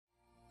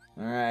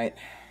Alright.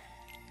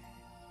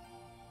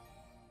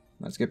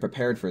 Let's get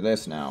prepared for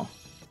this now.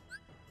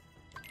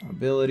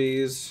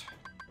 Abilities.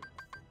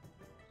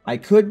 I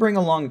could bring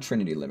along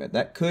Trinity Limit.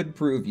 That could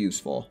prove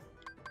useful.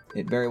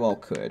 It very well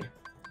could.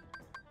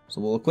 So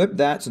we'll equip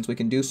that since we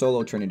can do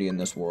solo Trinity in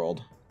this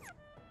world.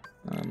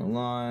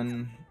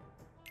 Milan.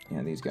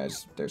 Yeah, these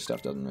guys, their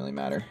stuff doesn't really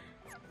matter.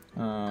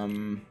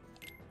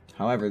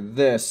 However,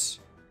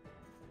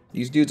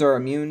 these dudes are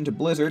immune to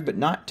Blizzard, but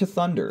not to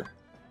Thunder.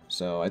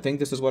 So I think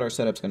this is what our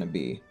setup's going to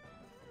be.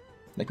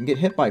 They can get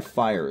hit by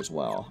fire as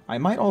well. I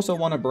might also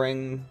want to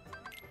bring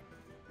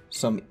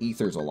some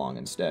ethers along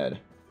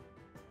instead.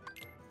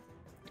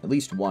 At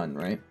least one,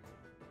 right?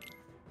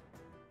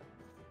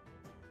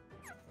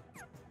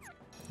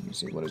 Let me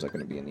see, what is that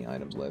going to be in the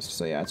items list?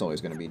 So yeah, it's always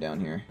going to be down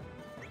here.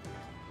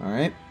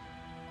 Alright.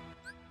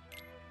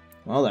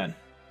 Well then.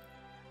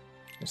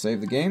 We'll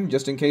save the game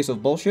just in case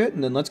of bullshit,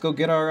 and then let's go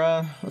get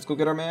our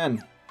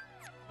man.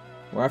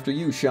 We're after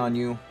you, Shan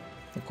Yu.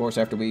 Of course,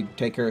 after we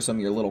take care of some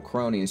of your little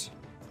cronies.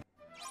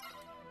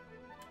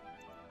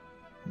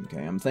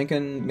 Okay, I'm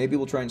thinking maybe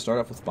we'll try and start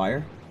off with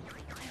fire.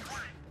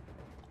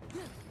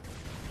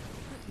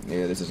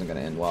 Yeah, this isn't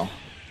gonna end well.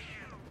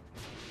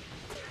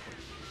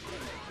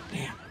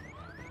 Damn.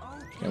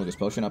 Okay, we'll just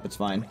potion up, it's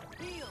fine.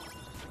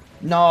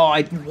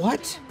 No,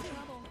 what?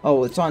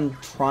 Oh, it's on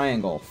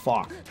triangle.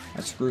 Fuck.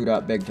 I screwed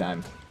up big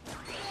time.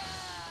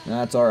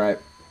 That's alright.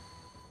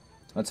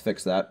 Let's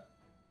fix that.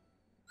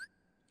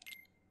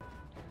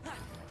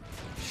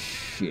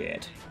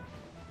 Shit.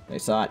 They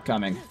saw it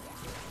coming.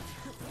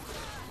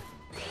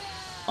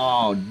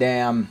 Oh,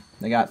 damn.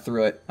 They got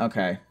through it.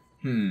 Okay.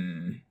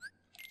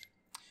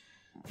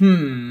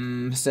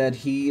 Said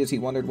he as he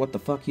wondered what the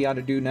fuck he ought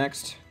to do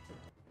next.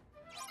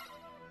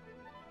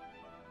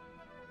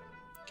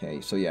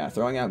 Okay, so yeah,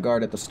 throwing out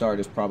guard at the start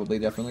is probably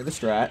definitely the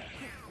strat.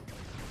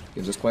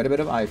 Gives us quite a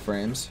bit of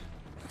iframes.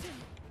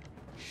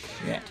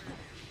 Shit.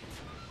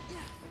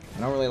 I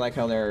don't really like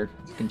how they're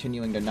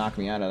continuing to knock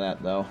me out of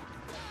that, though.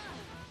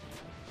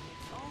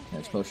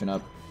 Let's potion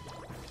up.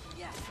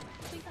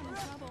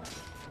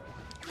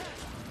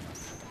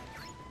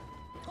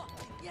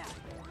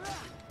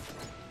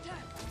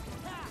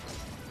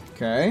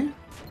 Okay.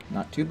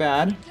 Not too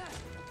bad.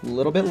 A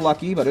little bit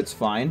lucky, but it's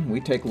fine. We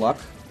take luck.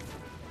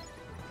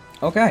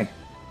 Okay.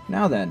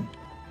 Now then.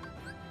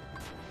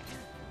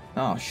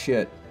 Oh,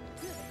 shit.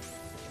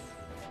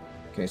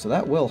 Okay, so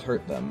that will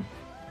hurt them.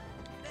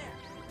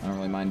 I don't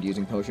really mind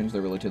using potions.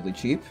 They're relatively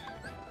cheap.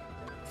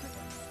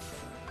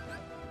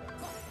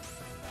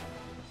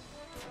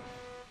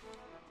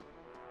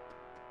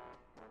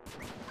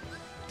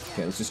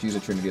 Okay, let's just use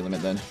a Trinity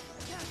Limit then.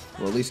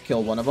 We'll at least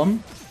kill one of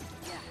them.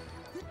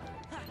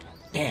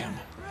 Damn.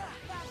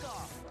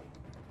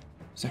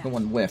 Second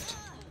one whiffed.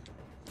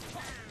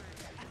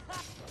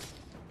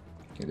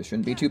 Okay, this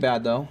shouldn't be too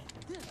bad, though.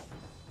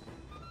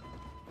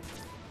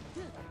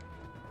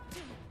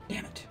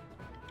 Damn it.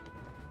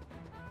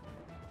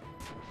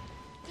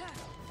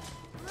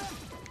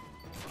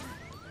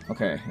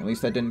 Okay, at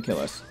least that didn't kill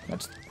us.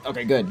 That's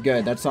okay, good,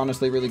 good. That's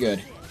honestly really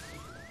good.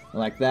 I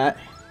like that.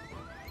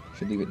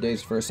 Should leave it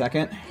dazed for a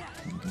second.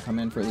 You can come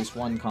in for at least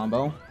one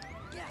combo.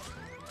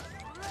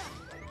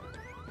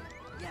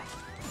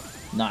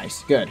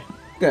 Nice, good.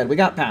 Good, we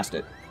got past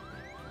it.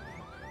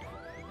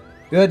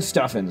 Good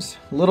stuffins.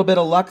 A little bit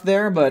of luck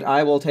there, but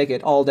I will take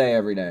it all day,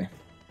 every day.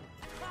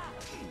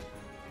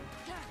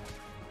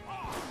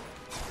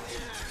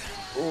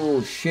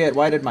 Oh, shit.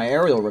 Why did my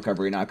aerial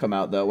recovery not come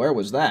out, though? Where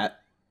was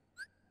that?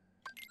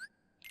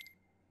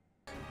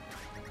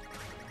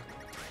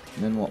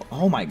 And then we'll...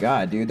 Oh, my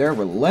God, dude. They're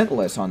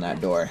relentless on that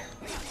door.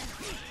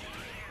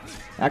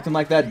 Acting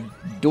like that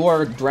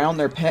door drowned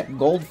their pet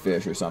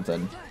goldfish or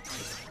something.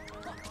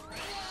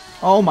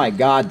 Oh my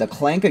god, the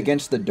clank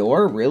against the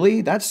door? Really?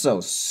 That's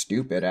so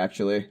stupid,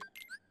 actually.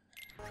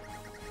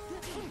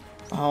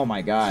 Oh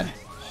my god.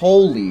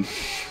 Holy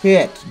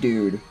shit,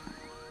 dude.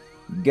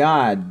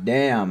 God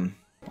damn.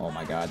 Oh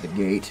my god, the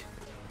gate.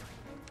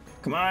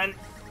 Come on.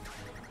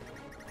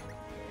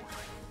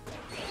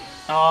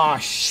 Oh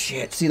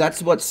shit. See,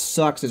 that's what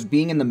sucks, is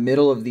being in the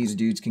middle of these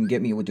dudes can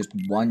get me with just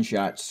one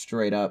shot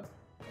straight up.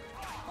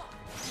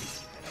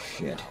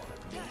 Shit.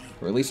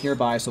 We're at least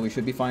nearby, so we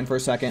should be fine for a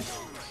second.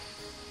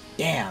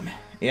 Damn.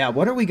 Yeah,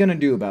 what are we gonna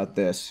do about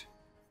this?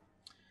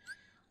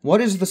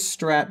 What is the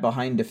strat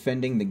behind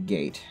defending the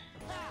gate?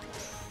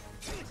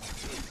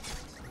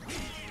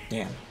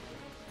 Damn.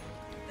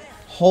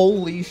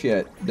 Holy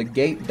shit. The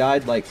gate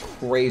died like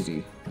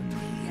crazy.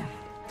 Yeah,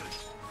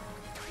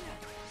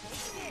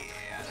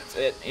 that's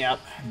it. Yep.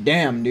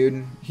 Damn,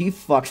 dude. He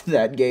fucked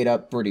that gate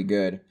up pretty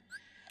good.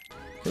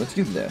 Okay, let's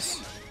do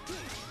this.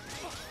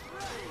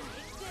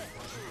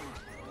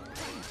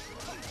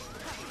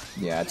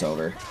 Yeah, it's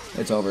over.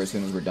 It's over as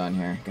soon as we're done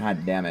here.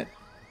 God damn it.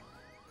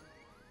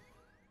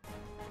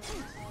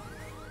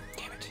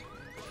 Damn it.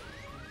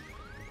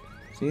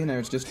 See, and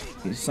there's just...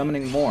 he's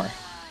summoning more.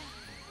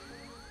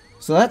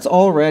 So that's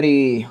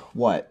already,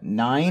 what,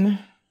 9?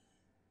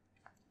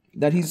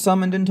 That he's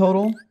summoned in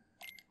total?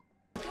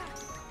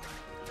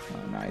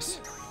 Oh,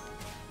 nice.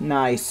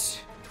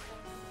 Nice.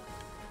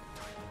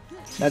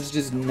 That's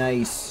just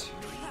nice.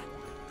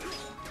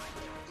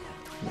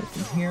 Right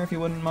from here, if you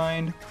wouldn't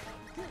mind.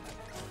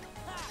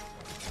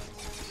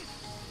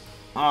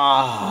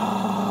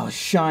 Ah,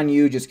 Shan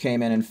Yu just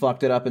came in and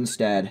fucked it up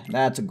instead.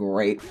 That's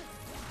great.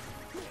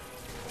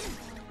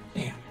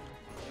 Damn.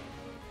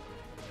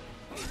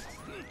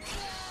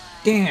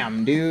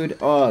 Damn, dude.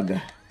 Ugh.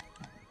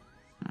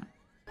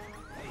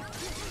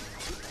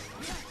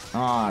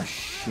 Ah,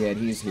 shit.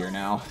 He's here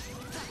now.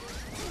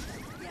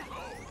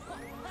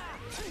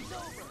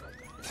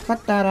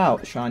 Cut that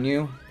out, Shan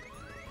Yu.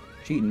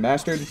 Cheating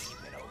bastard.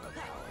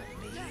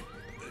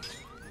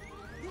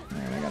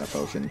 Alright, I got a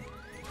potion.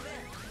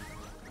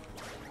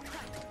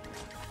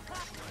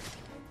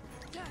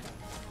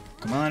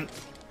 Come on.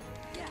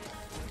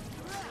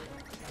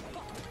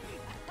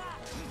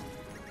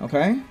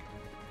 Okay.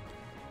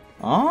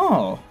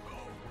 Oh.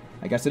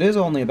 I guess it is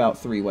only about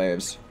 3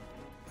 waves.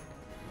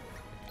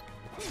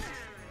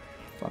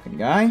 Fucking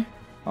guy.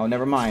 Oh,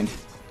 never mind.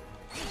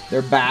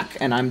 They're back,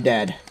 and I'm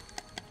dead.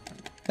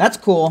 That's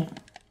cool.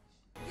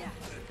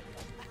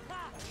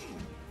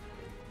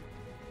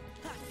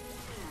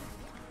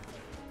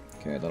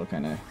 Okay, that'll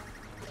kind of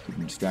keep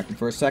me distracted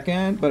for a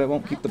second, but it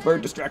won't keep the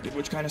bird distracted,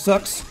 which kind of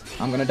sucks.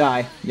 I'm gonna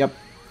die. Yep.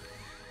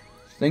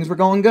 Things were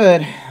going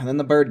good, and then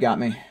the bird got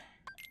me.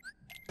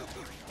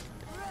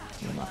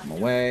 I'll knock him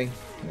away.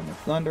 Get him with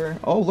thunder.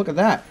 Oh, look at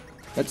that.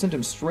 That sent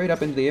him straight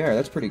up into the air.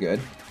 That's pretty good.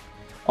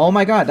 Oh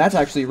my god, that's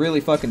actually really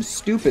fucking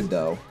stupid,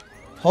 though.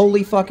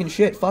 Holy fucking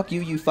shit. Fuck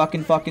you, you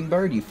fucking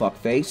bird, you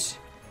fuckface.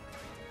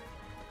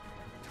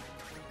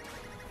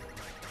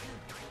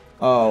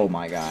 Oh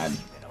my god.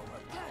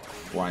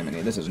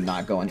 Criminy, this is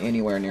not going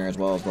anywhere near as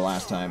well as the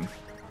last time.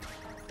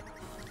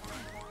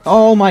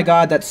 Oh my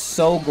god, that's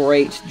so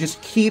great.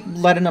 Just keep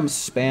letting them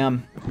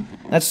spam.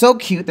 That's so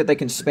cute that they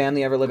can spam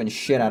the ever-living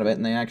shit out of it,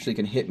 and they actually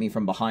can hit me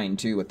from behind,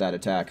 too, with that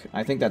attack.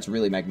 I think that's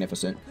really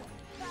magnificent.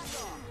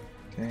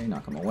 Okay,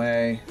 knock him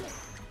away.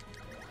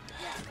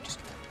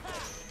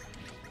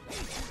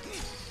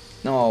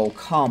 Oh,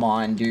 come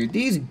on, dude.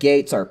 These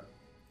gates are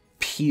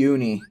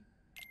puny.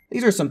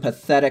 These are some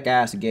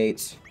pathetic-ass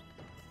gates.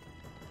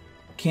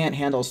 Can't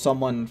handle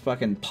someone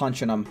fucking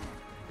punching them.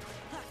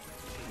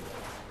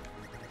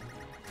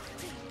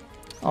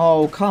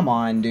 Oh, come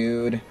on,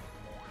 dude.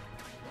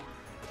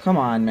 Come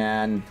on,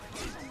 man.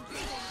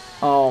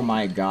 Oh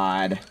my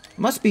god.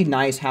 Must be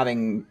nice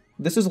having...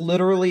 This is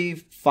literally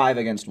 5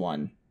 against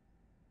 1.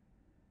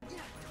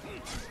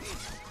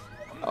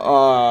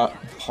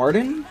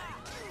 Pardon?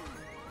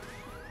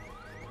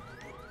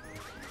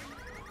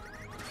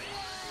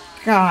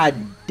 God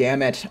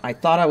damn it. I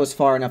thought I was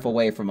far enough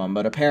away from them,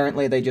 but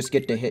apparently they just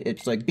get to hit.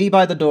 It's like, be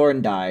by the door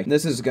and die.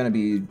 This is gonna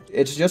be...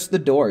 It's just the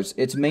doors.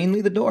 It's mainly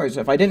the doors.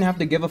 If I didn't have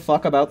to give a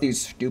fuck about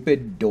these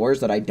stupid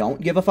doors that I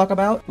don't give a fuck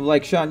about,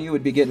 like, Shan Yu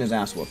would be getting his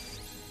ass whooped.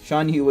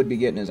 Shan Yu would be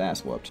getting his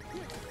ass whooped.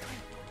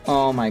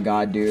 Oh my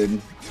god,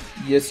 dude.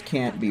 This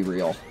can't be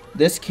real.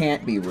 This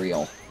can't be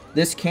real.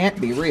 This can't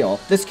be real.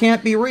 This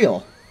can't be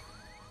real.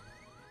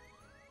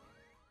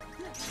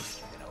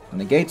 And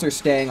the gates are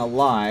staying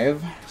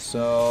alive,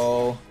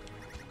 so...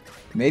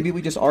 Maybe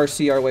we just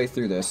RC our way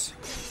through this.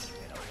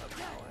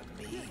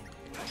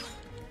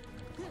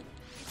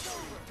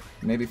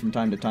 Maybe from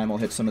time to time we'll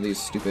hit some of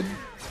these stupid...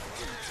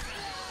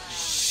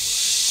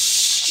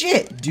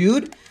 Shit,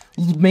 dude!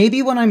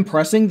 Maybe when I'm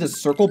pressing the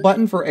circle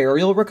button for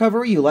aerial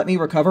recovery, you let me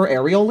recover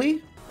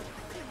aerially?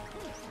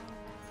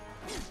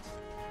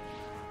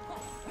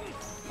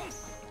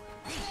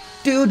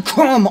 Dude,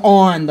 come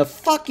on! The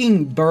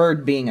fucking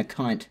bird being a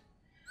cunt.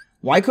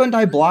 Why couldn't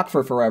I block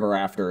for forever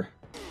after?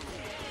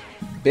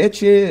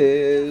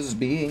 Bitches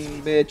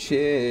being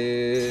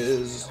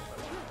bitches.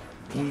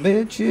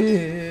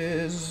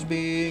 Bitches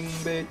being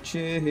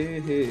bitches.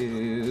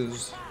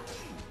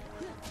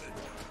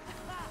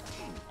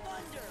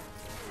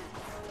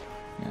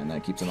 And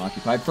that keeps him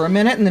occupied for a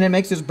minute, and then it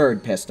makes his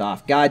bird pissed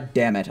off. God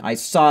damn it. I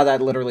saw that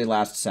literally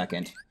last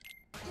second.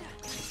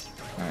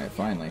 Alright,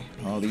 finally.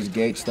 Oh, these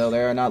gates, though,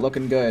 they are not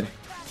looking good.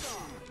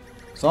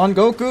 Son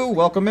Goku,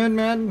 welcome in,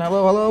 man.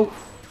 Hello, hello.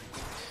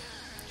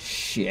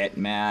 Shit,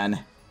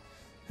 man.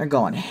 They're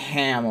going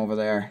ham over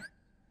there.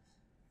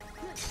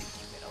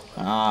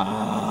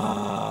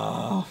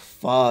 Ah,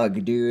 fuck,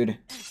 dude.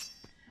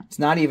 It's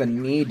not even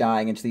me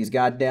dying, it's these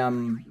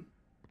goddamn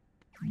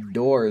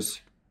doors.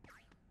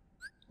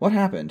 What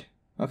happened?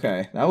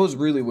 Okay, that was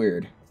really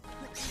weird.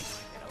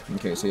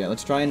 Okay, so yeah,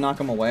 let's try and knock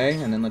them away,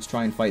 and then let's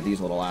try and fight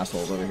these little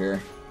assholes over here.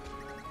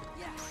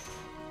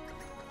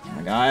 Oh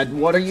my god,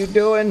 what are you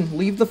doing?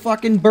 Leave the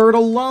fucking bird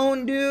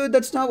alone, dude!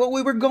 That's not what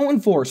we were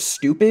going for,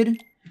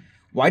 stupid!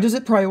 Why does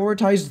it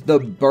prioritize the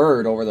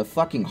bird over the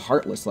fucking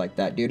Heartless like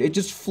that, dude? It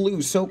just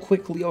flew so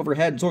quickly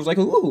overhead, so I was like,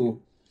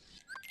 ooh!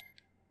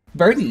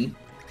 Birdie!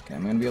 Okay,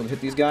 I'm gonna be able to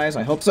hit these guys,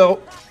 I hope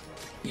so!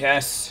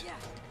 Yes!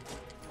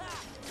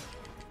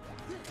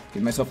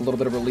 Give myself a little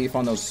bit of relief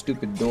on those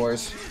stupid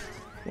doors.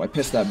 Oh, I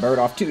pissed that bird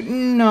off too.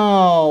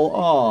 No!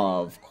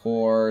 Oh, of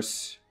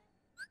course.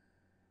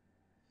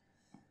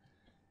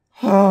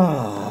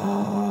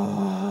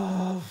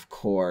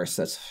 course.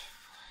 That's...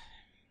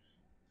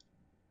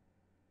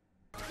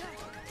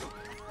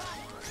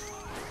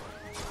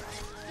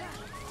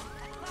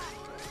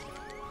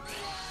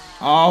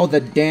 Oh, the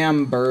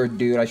damn bird,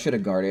 dude. I should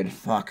have guarded.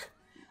 Fuck.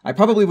 I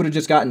probably would have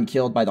just gotten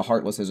killed by the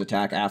Heartless's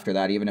attack after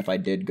that, even if I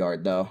did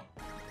guard, though.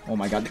 Oh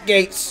my god, the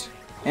gates!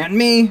 And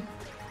me!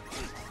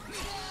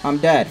 I'm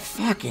dead.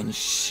 Fucking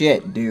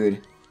shit,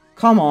 dude.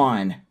 Come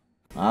on.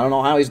 I don't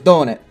know how he's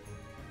doing it,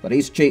 but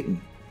he's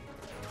cheating.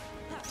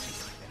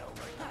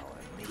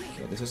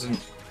 Okay, this isn't...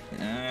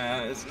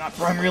 it's not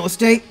prime real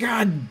estate.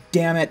 God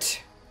damn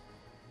it.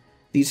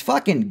 These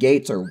fucking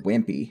gates are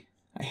wimpy.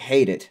 I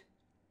hate it.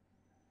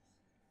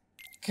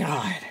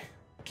 God.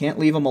 Can't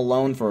leave them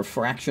alone for a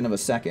fraction of a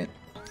second.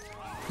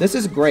 This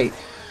is great.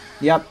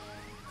 Yep.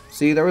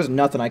 See, there was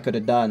nothing I could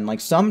have done. Like,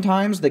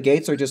 sometimes the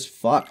gates are just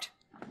fucked.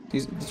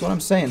 That's what I'm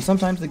saying.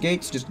 Sometimes the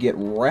gates just get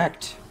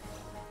wrecked.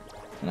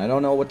 And I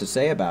don't know what to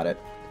say about it.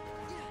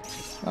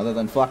 Other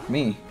than fuck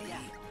me.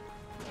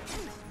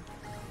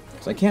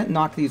 Because I can't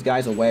knock these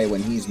guys away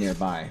when he's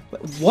nearby.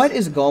 But what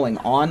is going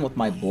on with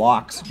my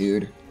blocks,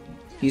 dude?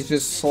 He's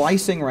just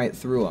slicing right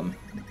through them.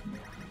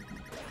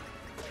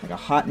 Like a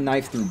hot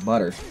knife through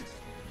butter.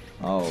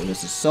 Oh,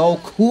 this is so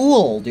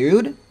cool,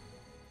 dude.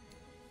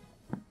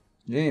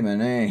 Gee,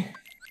 man, eh.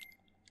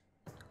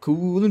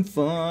 Cool and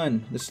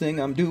fun. This thing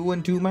I'm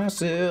doing to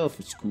myself.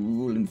 It's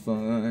cool and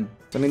fun.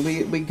 I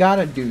mean, we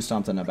gotta do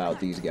something about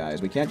these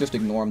guys. We can't just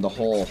ignore them the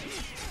whole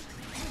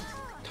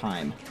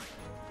time.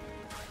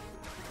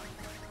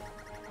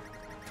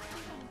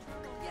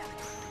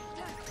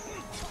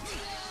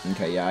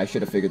 Okay, yeah, I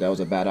should have figured that was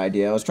a bad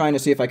idea. I was trying to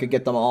see if I could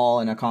get them all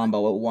in a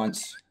combo at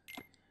once.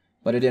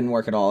 But it didn't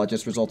work at all. It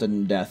just resulted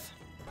in death.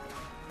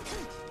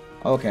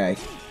 Okay.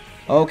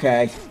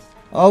 Okay.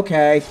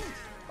 Okay.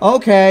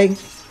 Okay.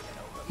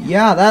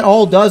 Yeah, that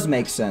all does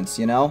make sense,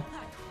 you know?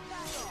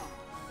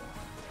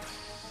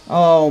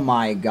 Oh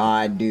my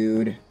god,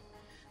 dude.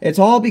 It's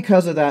all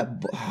because of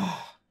that...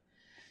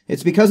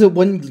 It's because it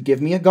wouldn't give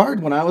me a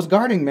guard when I was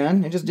guarding,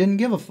 man. It just didn't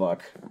give a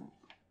fuck.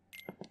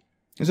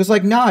 It's just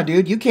like, nah,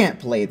 dude, you can't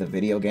play the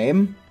video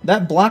game.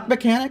 That block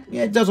mechanic,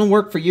 yeah, it doesn't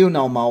work for you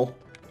no mo.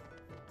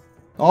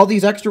 All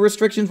these extra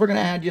restrictions, we're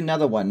gonna add you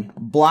another one.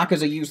 Block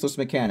is a useless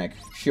mechanic.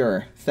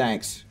 Sure,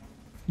 thanks.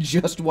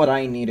 Just what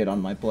I needed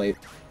on my plate.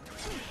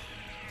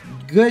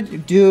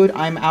 Good, dude,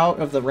 I'm out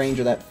of the range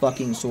of that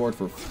fucking sword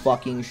for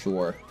fucking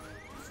sure.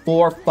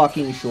 For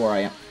fucking sure I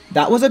am.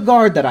 That was a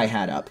guard that I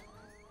had up.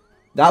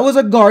 That was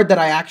a guard that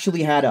I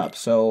actually had up,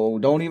 so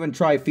don't even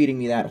try feeding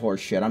me that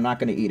horse shit. I'm not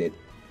gonna eat it.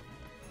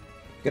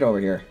 Get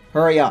over here.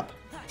 Hurry up.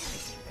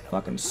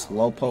 Fucking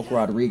slowpoke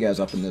Rodriguez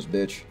up in this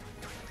bitch.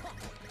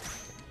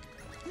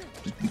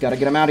 You gotta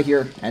get them out of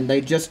here. And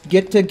they just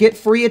get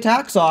free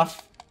attacks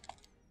off.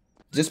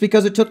 Just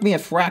because it took me a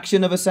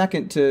fraction of a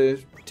second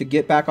to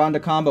get back onto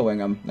comboing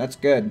them. That's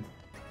good.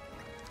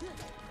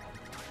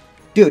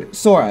 Dude,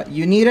 Sora,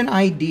 you need an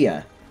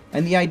idea.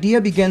 And the idea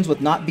begins with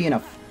not being a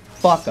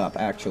fuck-up,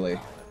 actually.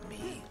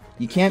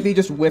 You can't be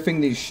just whiffing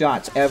these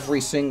shots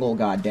every single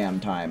goddamn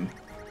time.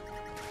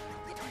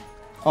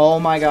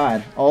 Oh my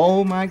god.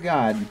 Oh my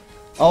god.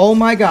 Oh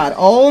my god.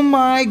 Oh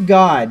my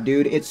god,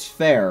 dude. It's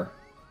fair.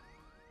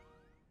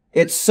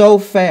 It's so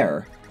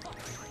fair.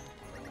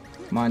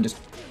 Come on, just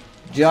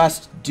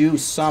do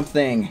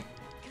something.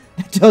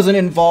 It doesn't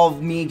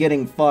involve me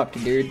getting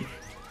fucked, dude.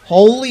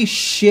 Holy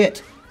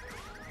shit.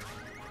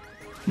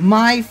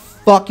 My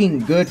fucking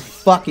good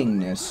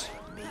fuckingness.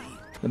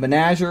 The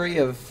menagerie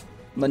of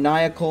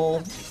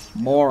maniacal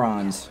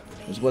morons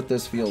is what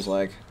this feels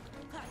like.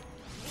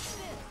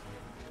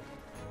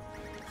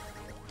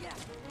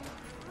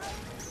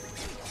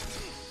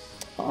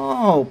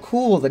 Oh,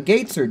 cool. The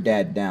gates are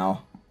dead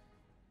now.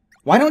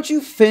 Why don't you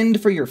fend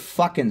for your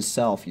fucking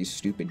self, you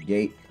stupid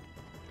gate?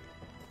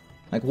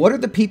 Like, what are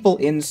the people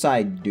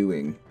inside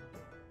doing?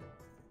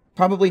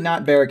 Probably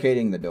not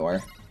barricading the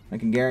door. I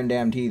can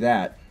guarantee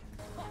that.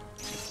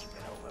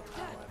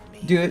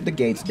 Dude, the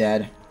gate's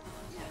dead.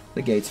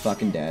 The gate's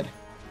fucking dead.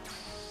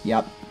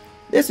 Yep.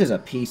 This is a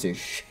piece of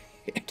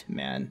shit,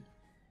 man.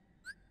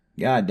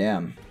 God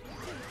damn.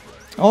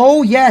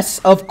 Oh, yes,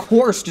 of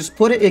course. Just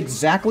put it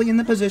exactly in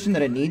the position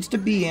that it needs to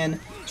be in,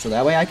 so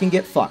that way I can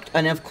get fucked.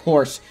 And of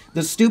course,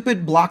 the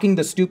stupid blocking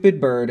the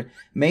stupid bird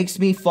makes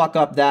me fuck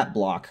up that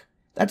block.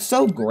 That's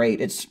so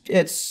great.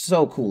 It's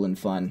so cool and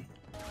fun.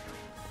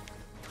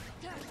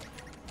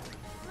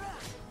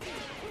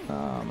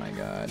 Oh my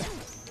god.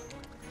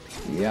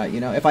 Yeah, you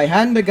know, if I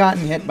hadn't have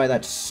gotten hit by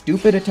that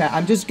stupid attack,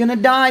 I'm just gonna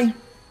die.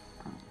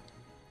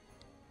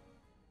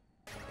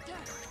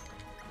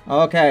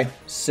 Okay,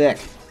 sick.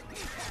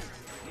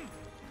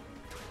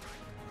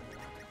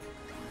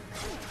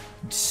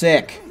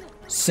 Sick.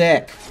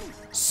 Sick.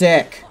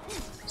 Sick.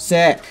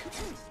 Sick.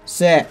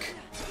 Sick.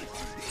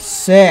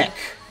 Sick.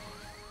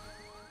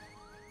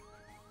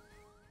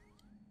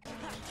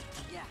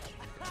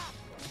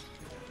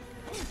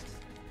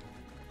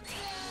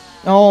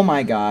 Oh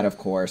my god, of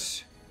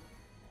course.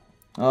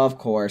 Of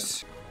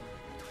course.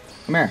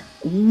 Come here.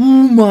 Oh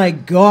my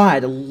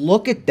god,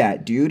 look at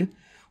that, dude.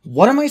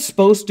 What am I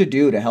supposed to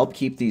do to help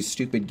keep these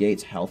stupid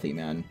gates healthy,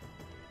 man?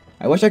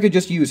 I wish I could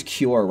just use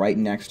Cure right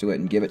next to it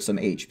and give it some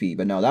HP,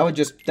 but no, that would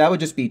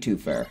just be too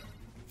fair.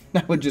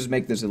 That would just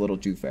make this a little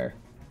too fair.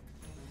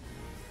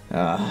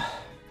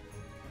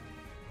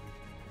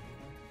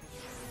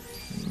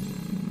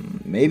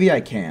 Maybe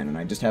I can, and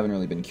I just haven't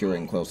really been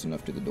curing close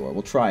enough to the door.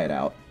 We'll try it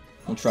out.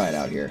 We'll try it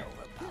out here.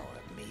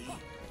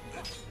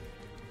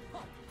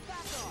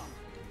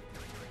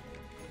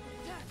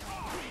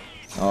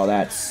 Oh,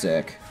 that's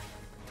sick.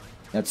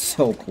 That's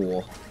so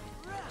cool.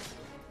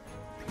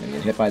 I'm gonna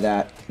get hit by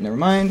that. Never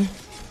mind.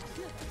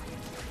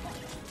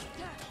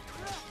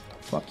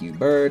 Fuck you,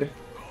 bird.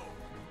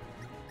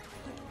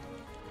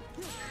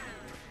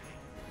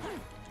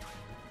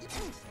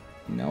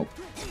 Nope.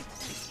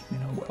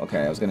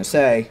 Okay, I was gonna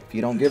say, if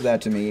you don't give that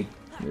to me,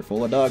 you're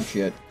full of dog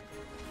shit.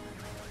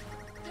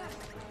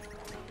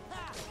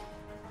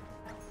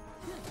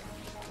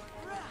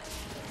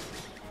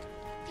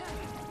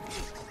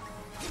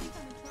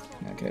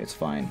 Okay, it's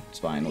fine. It's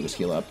fine. We'll just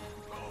heal up.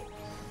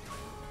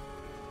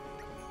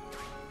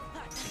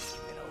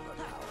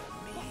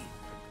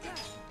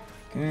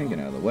 Okay, get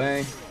out of the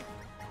way.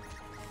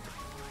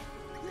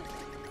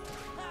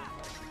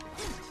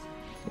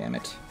 Damn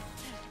it.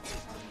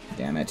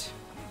 Damn it.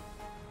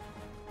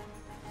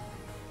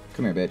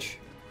 Come here, bitch.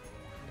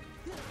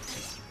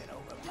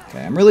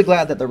 Okay, I'm really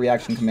glad that the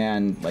reaction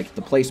command, like,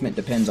 the placement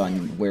depends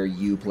on where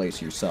you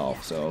place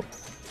yourself, so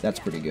that's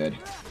pretty good.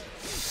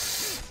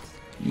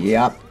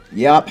 Yep,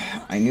 yep.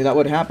 I knew that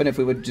would happen if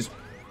we would just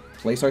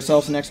place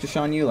ourselves next to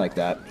Shan Yu like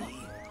that.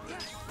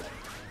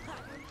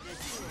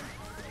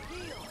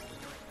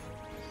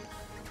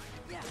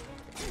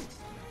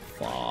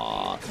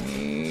 Fuck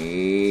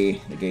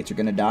me. The gates are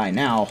gonna die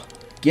now.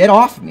 Get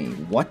off me.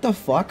 What the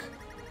fuck?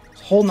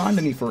 It's holding on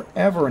to me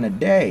forever and a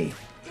day.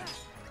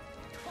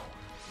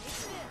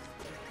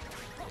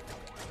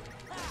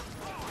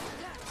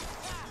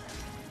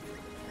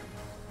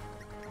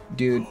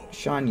 Dude,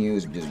 Shan Yu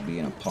is just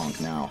being a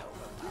punk now.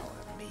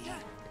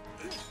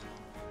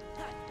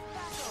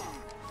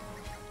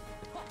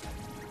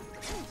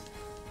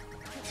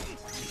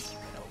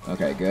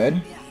 Okay,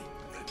 good.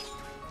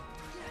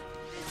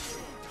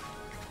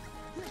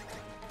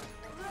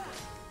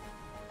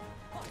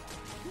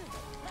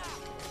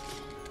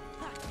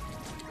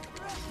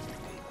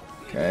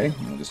 Okay,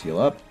 we'll just heal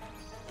up.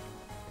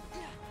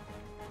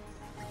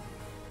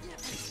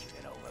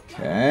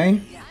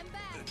 Okay.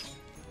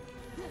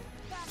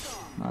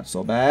 Not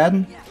so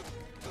bad.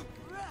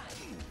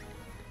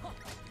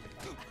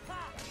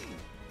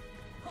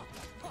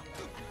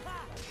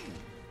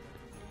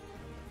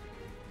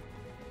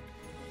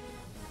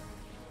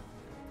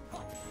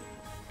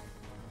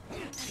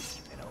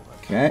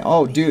 Okay.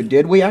 Oh, dude,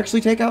 did we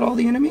actually take out all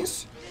the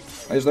enemies?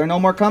 Is there no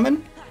more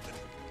coming?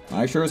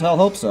 I sure as hell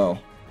hope so.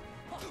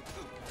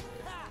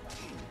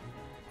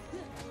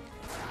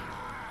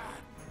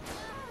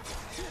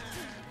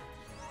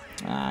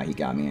 Ah, he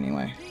got me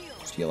anyway.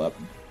 Just heal up.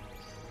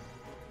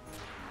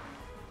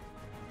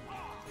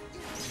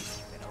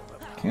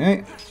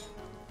 Okay.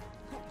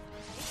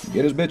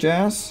 Get his bitch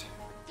ass.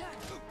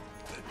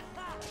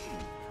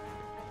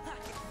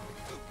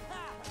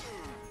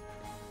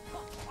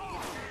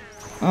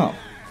 Oh,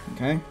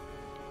 okay.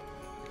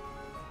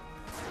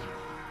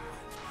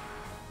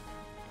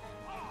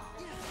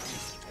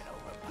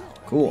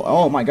 Cool.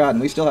 Oh my god,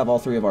 and we still have all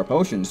three of our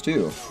potions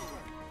too.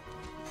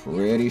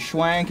 Pretty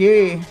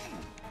schwanky.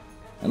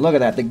 And look at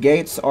that, the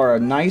gates are a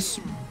nice,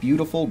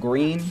 beautiful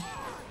green.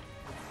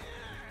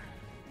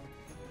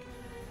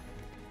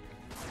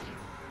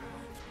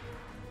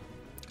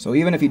 So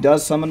even if he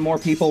does summon more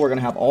people, we're going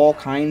to have all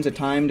kinds of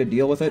time to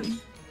deal with it.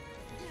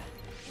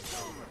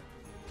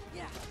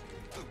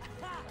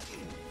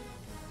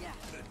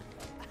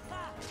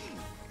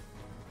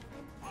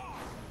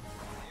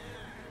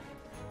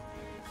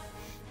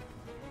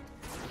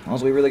 All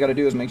we really got to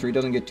do is make sure he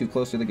doesn't get too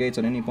close to the gates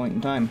at any point in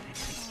time.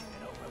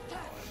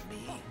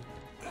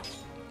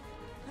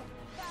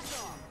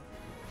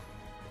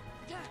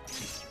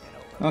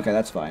 Okay,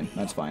 that's fine.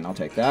 That's fine. I'll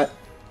take that.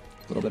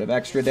 A little bit of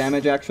extra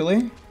damage,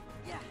 actually.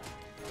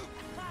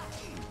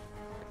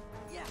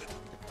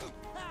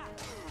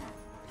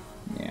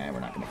 Yeah, we're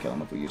not going to kill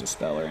him if we use a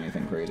spell or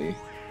anything crazy.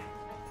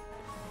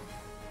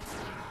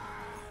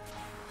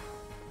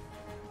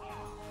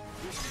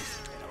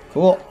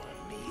 Cool.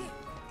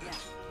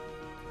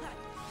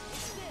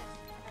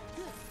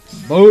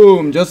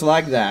 Boom! Just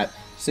like that.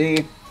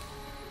 See?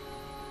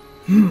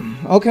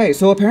 Okay,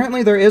 so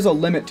apparently there is a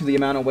limit to the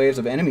amount of waves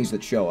of enemies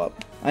that show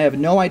up. I have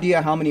no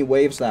idea how many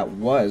waves that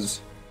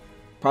was.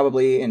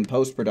 Probably in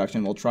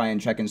post-production we'll try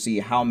and check and see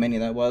how many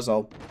that was.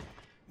 I'll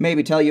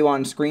maybe tell you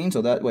on screen,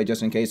 so that way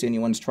just in case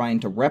anyone's trying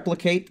to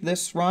replicate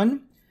this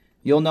run,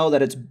 you'll know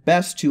that it's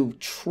best to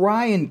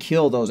try and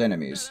kill those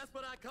enemies.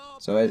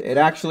 So it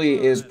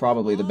actually is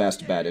probably the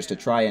best bet, is to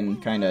try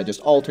and kind of just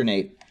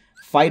alternate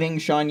fighting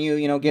Shan Yu,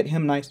 you know, get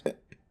him nice,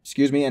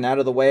 excuse me, and out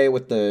of the way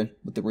with the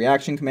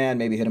reaction command,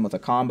 maybe hit him with a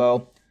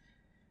combo.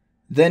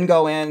 then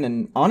go in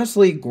and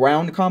honestly,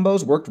 ground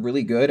combos worked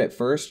really good at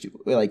first.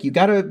 Like you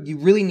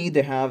really need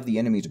to have the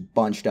enemies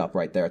bunched up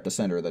right there at the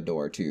center of the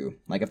door too.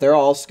 Like if they're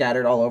all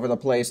scattered all over the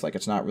place, like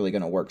it's not really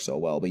going to work so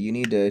well. But you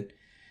need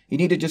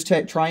to just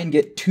try and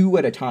get 2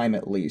 at a time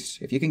at least.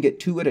 If you can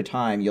get 2 at a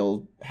time,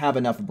 you'll have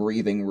enough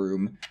breathing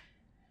room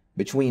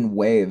between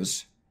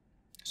waves.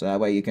 So that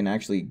way you can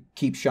actually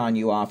keep Shan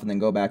Yu off and then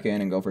go back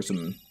in and go for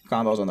some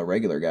combos on the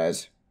regular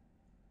guys.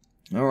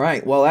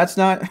 Alright, well that's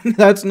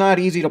not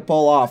easy to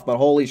pull off, but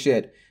holy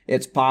shit,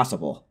 it's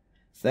possible.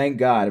 Thank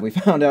God, we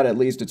found out at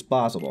least it's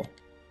possible.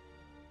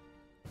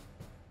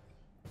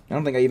 I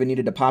don't think I even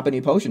needed to pop any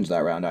potions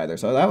that round either,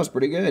 so that was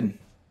pretty good.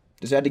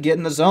 Just had to get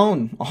in the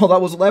zone. All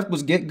that was left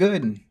was get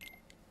good.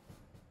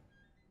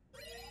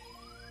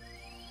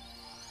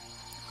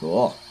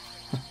 Cool.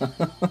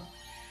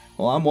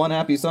 Well, I'm one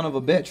happy son of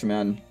a bitch,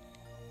 man.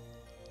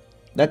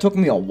 That took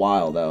me a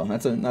while, though.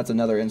 That's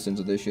another instance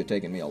of this shit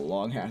taking me a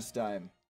long-ass time.